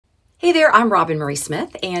Hey there, I'm Roben-Marie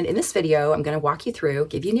Smith, and in this video, I'm going to walk you through,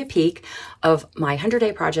 give you a peek of my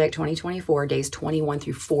 100-day project 2024, days 21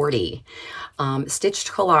 through 40.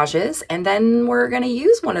 Stitched collages, and then we're going to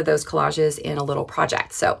use one of those collages in a little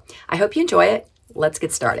project. So I hope you enjoy it. Let's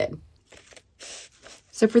get started.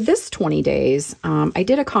 So for this 20 days, I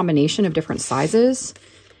did a combination of different sizes.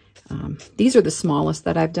 These are the smallest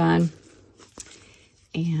that I've done.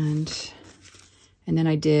 And then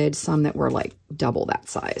I did some that were like double that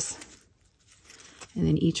size. And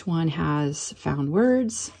then each one has found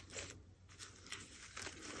words.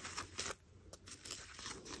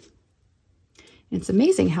 And it's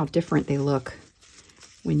amazing how different they look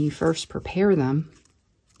when you first prepare them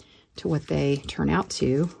to what they turn out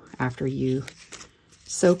to after you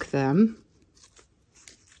soak them.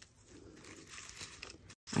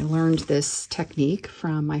 I learned this technique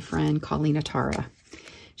from my friend Colleen Tara.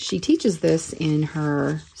 She teaches this in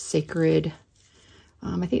her sacred,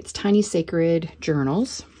 I think it's Tiny Sacred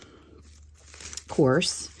Journals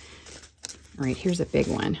course. All right, here's a big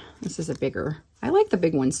one. This is a bigger, I like the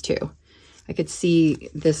big ones too. I could see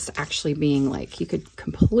this actually being like, you could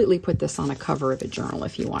completely put this on a cover of a journal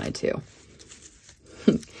if you wanted to.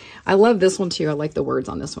 I love this one too. I like the words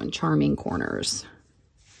on this one, Charming Corners.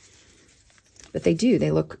 But they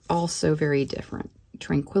look all so very different.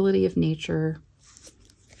 Tranquility of Nature.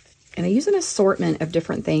 And I use an assortment of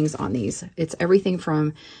different things on these. It's everything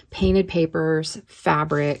from painted papers,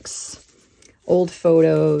 fabrics, old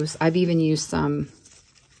photos. I've even used some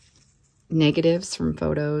negatives from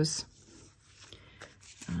photos,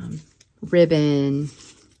 ribbon,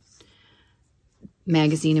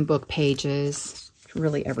 magazine and book pages.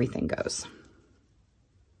 Really everything goes.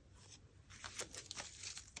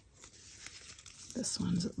 This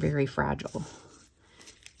one's very fragile.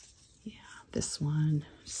 This one,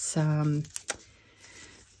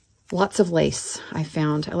 lots of lace I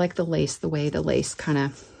found. I like the lace, the way the lace kind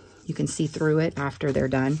of, you can see through it after they're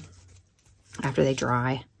done, after they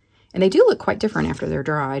dry. And they do look quite different after they're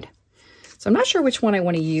dried. So I'm not sure which one I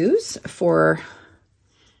want to use for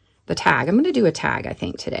the tag. I'm going to do a tag, I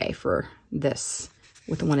think, today for this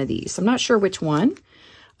with one of these. So I'm not sure which one,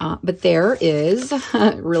 but there is,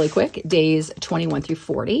 really quick, days 21 through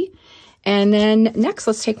 40. And then next,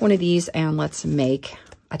 let's take one of these and let's make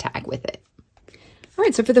a tag with it. All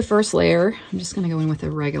right, so for the first layer, I'm just going to go in with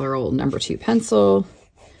a regular old number 2 pencil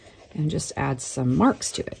and just add some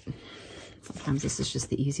marks to it. Sometimes this is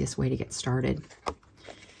just the easiest way to get started.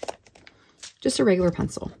 Just a regular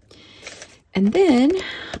pencil. And then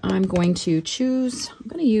I'm going to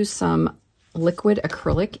use some liquid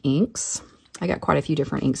acrylic inks. I got quite a few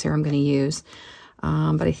different inks here I'm going to use.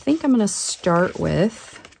 But I think I'm going to start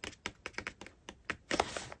with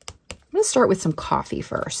some coffee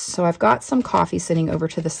first. So I've got some coffee sitting over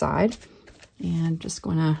to the side, and just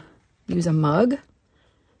going to use a mug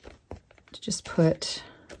to just put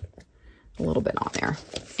a little bit on there.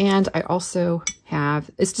 And I also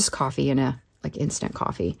have, it's just coffee in a, like instant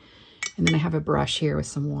coffee. And then I have a brush here with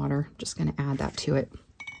some water. Just going to add that to it.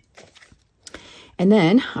 And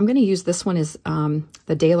then I'm going to use, this one is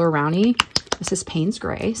the Daler Rowney. This is Payne's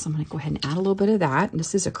Gray. So I'm going to go ahead and add a little bit of that. And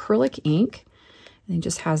this is acrylic ink. And it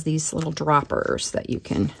just has these little droppers that you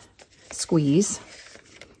can squeeze.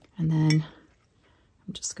 And then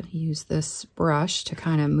I'm just going to use this brush to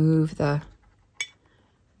kind of move the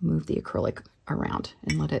acrylic around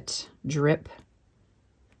and let it drip.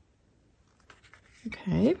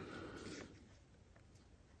 Okay.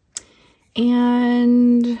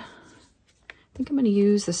 And I think I'm going to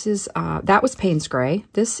use, this is, that was Payne's Gray.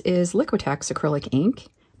 This is Liquitex acrylic ink,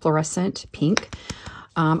 fluorescent pink.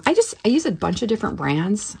 I use a bunch of different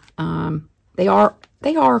brands. They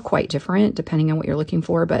are quite different depending on what you're looking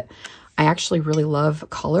for, but I actually really love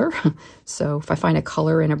color. So if I find a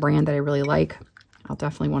color in a brand that I really like, I'll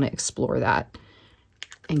definitely want to explore that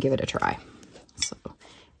and give it a try. So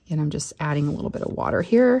again, I'm just adding a little bit of water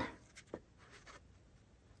here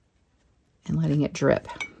and letting it drip.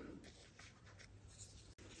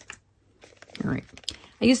 All right.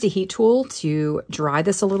 I used a heat tool to dry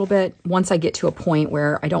this a little bit. Once I get to a point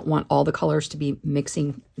where I don't want all the colors to be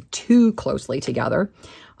mixing too closely together,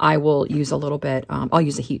 I will use a little bit, I'll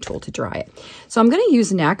use a heat tool to dry it. So I'm going to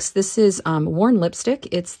use next, this is Worn Lipstick.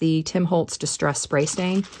 It's the Tim Holtz Distress Spray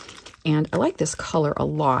Stain. And I like this color a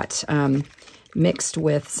lot, mixed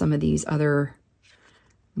with some of these other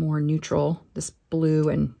more neutral, this blue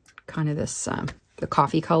and kind of this, the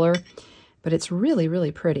coffee color. But it's really,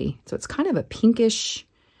 really pretty. So it's kind of a pinkish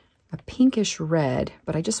red,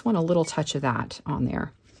 but I just want a little touch of that on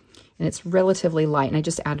there. And it's relatively light, and I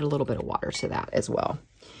just added a little bit of water to that as well.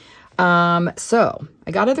 So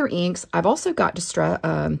I got other inks. I've also got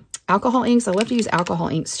alcohol inks. I love to use alcohol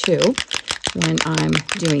inks too when I'm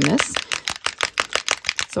doing this.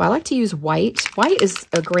 So I like to use white. White is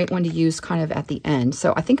a great one to use kind of at the end.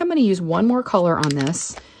 So I think I'm going to use one more color on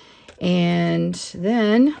this. And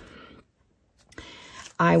then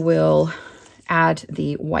I will add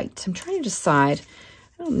the white. I'm trying to decide,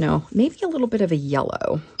 I don't know, maybe a little bit of a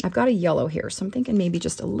yellow. I've got a yellow here, so I'm thinking maybe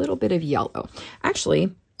just a little bit of yellow.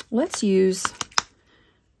 Actually, let's use,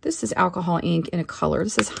 this is alcohol ink in a color.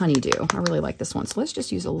 This is Honeydew. I really like this one. So let's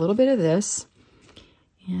just use a little bit of this.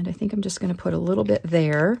 And I think I'm just going to put a little bit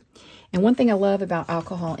there. And one thing I love about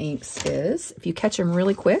alcohol inks is if you catch them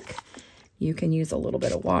really quick, you can use a little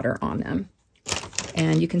bit of water on them.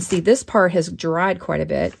 And you can see this part has dried quite a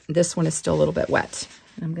bit. This one is still a little bit wet.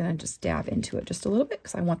 And I'm going to just dab into it just a little bit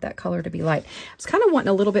because I want that color to be light. I was kind of wanting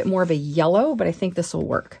a little bit more of a yellow, but I think this will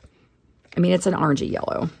work. I mean, it's an orangey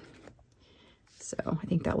yellow. So I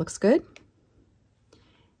think that looks good.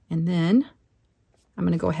 And then I'm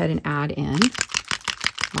going to go ahead and add in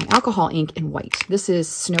my alcohol ink in white. This is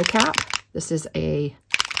Snowcap. This is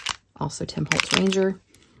also Tim Holtz Ranger.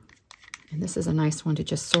 And this is a nice one to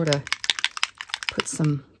just sort of put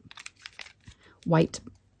some white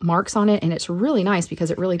marks on it. And it's really nice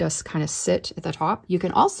because it really does kind of sit at the top. You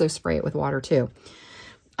can also spray it with water too.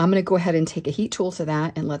 I'm going to go ahead and take a heat tool to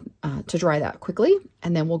that and to dry that quickly.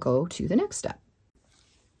 And then we'll go to the next step.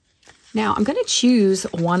 Now I'm going to choose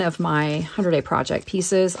one of my 100-day project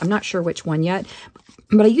pieces. I'm not sure which one yet,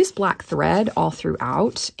 but I use black thread all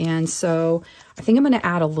throughout. And so I think I'm going to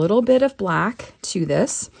add a little bit of black to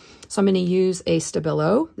this. So I'm going to use a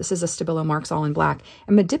Stabilo. This is a Stabilo Marks All in Black.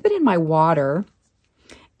 I'm going to dip it in my water.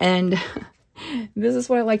 And this is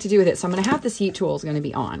what I like to do with it. So I'm going to have this heat tool is going to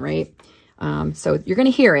be on, right? So you're going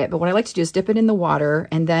to hear it. But what I like to do is dip it in the water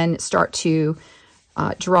and then start to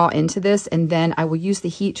draw into this. And then I will use the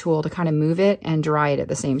heat tool to kind of move it and dry it at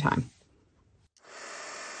the same time.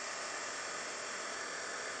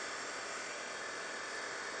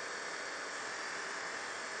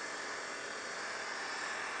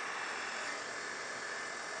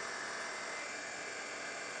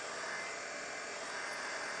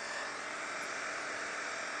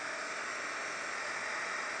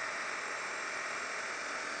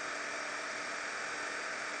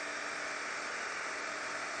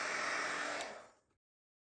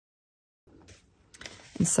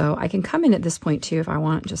 And so I can come in at this point too if I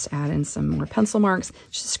want, just add in some more pencil marks.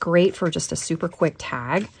 It's just great for just a super quick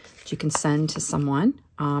tag that you can send to someone.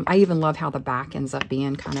 I even love how the back ends up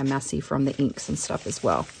being kind of messy from the inks and stuff as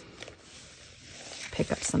well.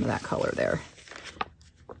 Pick up some of that color there.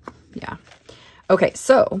 Yeah. Okay,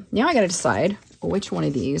 so now I got to decide which one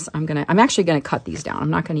of these I'm actually going to cut these down.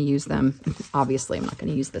 I'm not going to use them. Obviously, I'm not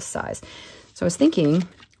going to use this size. So I was thinking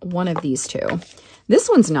one of these two. This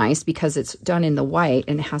one's nice because it's done in the white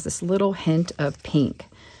and it has this little hint of pink.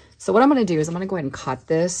 So what I'm going to do is I'm going to go ahead and cut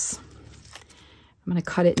this. I'm going to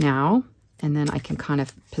cut it now, and then I can kind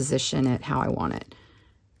of position it how I want it.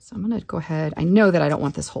 So I'm going to go ahead. I know that I don't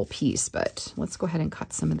want this whole piece, but let's go ahead and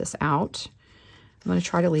cut some of this out. I'm going to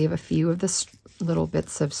try to leave a few of the little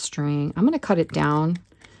bits of string. I'm going to cut it down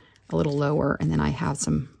a little lower, and then I have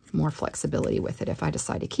some more flexibility with it. If I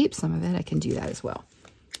decide to keep some of it, I can do that as well.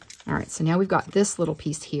 All right, so now we've got this little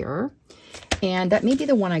piece here, and that may be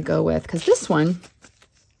the one I go with, because this one,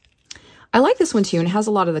 I like this one too, and it has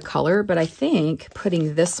a lot of the color, but I think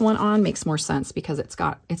putting this one on makes more sense because it's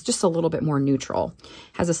just a little bit more neutral.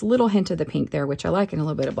 It has this little hint of the pink there, which I like, and a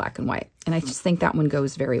little bit of black and white, and I just think that one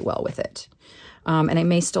goes very well with it. And I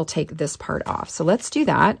may still take this part off. So let's do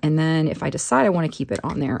that, and then if I decide I want to keep it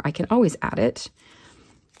on there, I can always add it.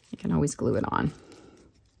 I can always glue it on.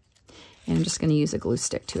 And I'm just going to use a glue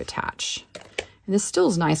stick to attach. And this still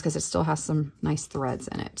is nice because it still has some nice threads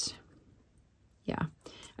in it. Yeah,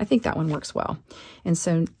 I think that one works well. And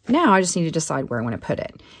so now I just need to decide where I want to put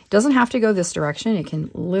it. It doesn't have to go this direction. It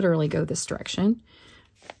can literally go this direction.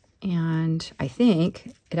 And I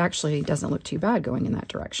think it actually doesn't look too bad going in that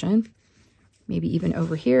direction. Maybe even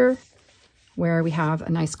over here where we have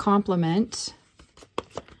a nice complement.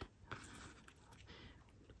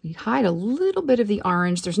 We hide a little bit of the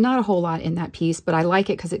orange. There's not a whole lot in that piece, but I like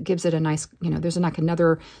it because it gives it a nice, there's like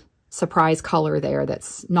another surprise color there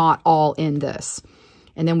that's not all in this.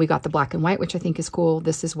 And then we got the black and white, which I think is cool.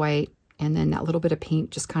 This is white. And then that little bit of pink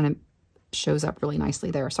just kind of shows up really nicely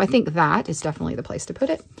there. So I think that is definitely the place to put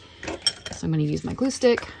it. So I'm going to use my glue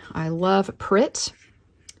stick. I love Pritt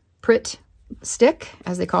stick,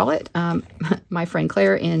 as they call it. My friend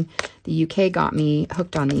Claire in the UK got me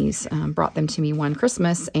hooked on these, brought them to me one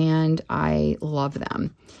Christmas, and I love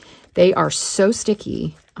them. They are so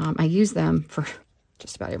sticky. I use them for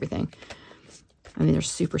just about everything. I mean, they're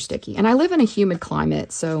super sticky. And I live in a humid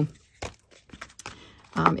climate, so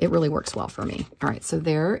it really works well for me. All right, so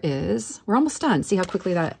we're almost done. See how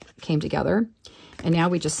quickly that came together? And now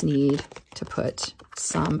we just need to put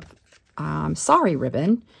some Sari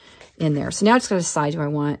ribbon in there. So now I just got to decide, do I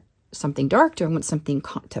want something dark? Do I want something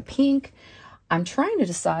to pink? I'm trying to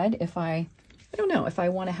decide if I don't know, if I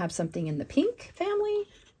want to have something in the pink family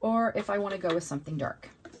or if I want to go with something dark.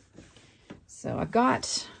 So I've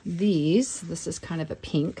got these. This is kind of a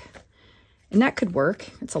pink, and that could work.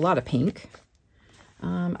 It's a lot of pink.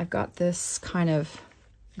 I've got this kind of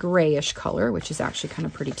grayish color, which is actually kind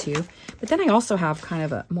of pretty too. But then I also have kind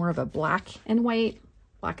of more of a black and white.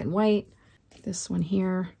 This one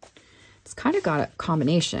here, it's kind of got a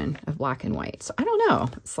combination of black and white. So I don't know.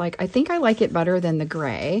 It's like, I think I like it better than the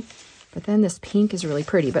gray, but then this pink is really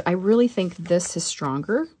pretty. But I really think this is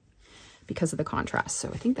stronger because of the contrast. So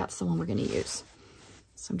I think that's the one we're going to use.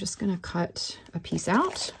 So I'm just going to cut a piece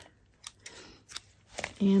out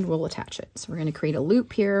and we'll attach it. So we're going to create a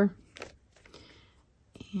loop here.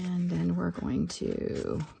 And then we're going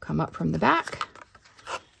to come up from the back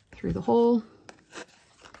through the hole,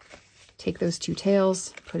 take those two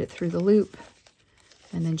tails, put it through the loop,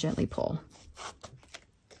 and then gently pull.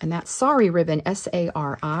 And that's Sari ribbon,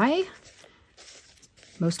 S-A-R-I,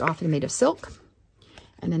 most often made of silk.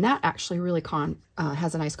 And then that actually really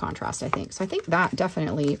has a nice contrast, I think. So I think that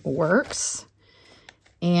definitely works.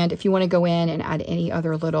 And if you want to go in and add any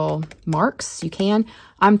other little marks, you can.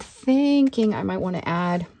 I'm thinking I might want to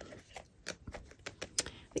add, I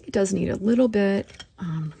think it does need a little bit.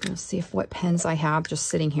 I'm going to see what pens I have just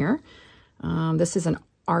sitting here. This is an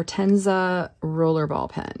Artenza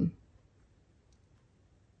rollerball pen.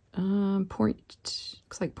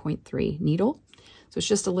 Looks like 0.3 needle. So it's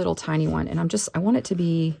just a little tiny one. And I want it to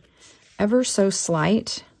be ever so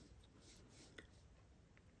slight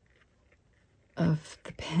of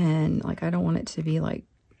the pen. Like, I don't want it to be like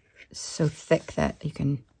so thick that you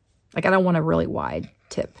can, like, I don't want a really wide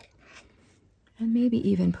tip. And maybe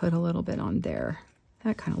even put a little bit on there.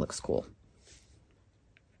 That kind of looks cool.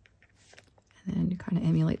 And then kind of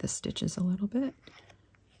emulate the stitches a little bit.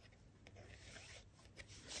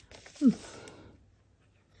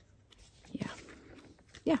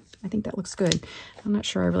 Yeah, I think that looks good. I'm not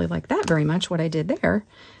sure I really like that very much, what I did there.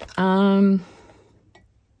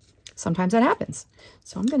 Sometimes that happens.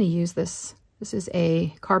 So I'm going to use this. This is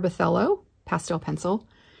a Carbothello pastel pencil.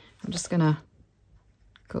 I'm just going to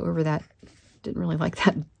go over that. Didn't really like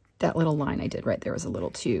that little line I did right there. Was a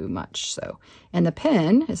little too much. So, and the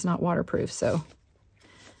pen is not waterproof, so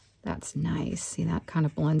that's nice. See, that kind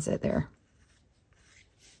of blends it there.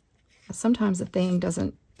 Sometimes the thing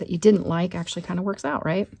that you didn't like actually kind of works out,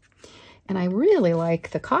 right? And I really like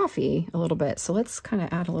the coffee a little bit, so let's kind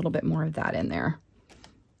of add a little bit more of that in there.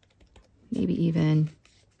 Maybe even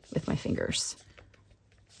with my fingers.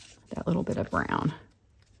 That little bit of brown.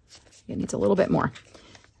 It needs a little bit more.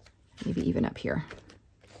 Maybe even up here.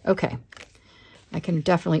 Okay. I can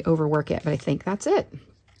definitely overwork it, but I think that's it.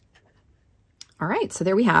 All right, so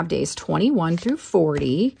there we have days 21 through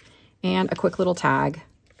 40 and a quick little tag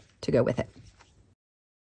to go with it.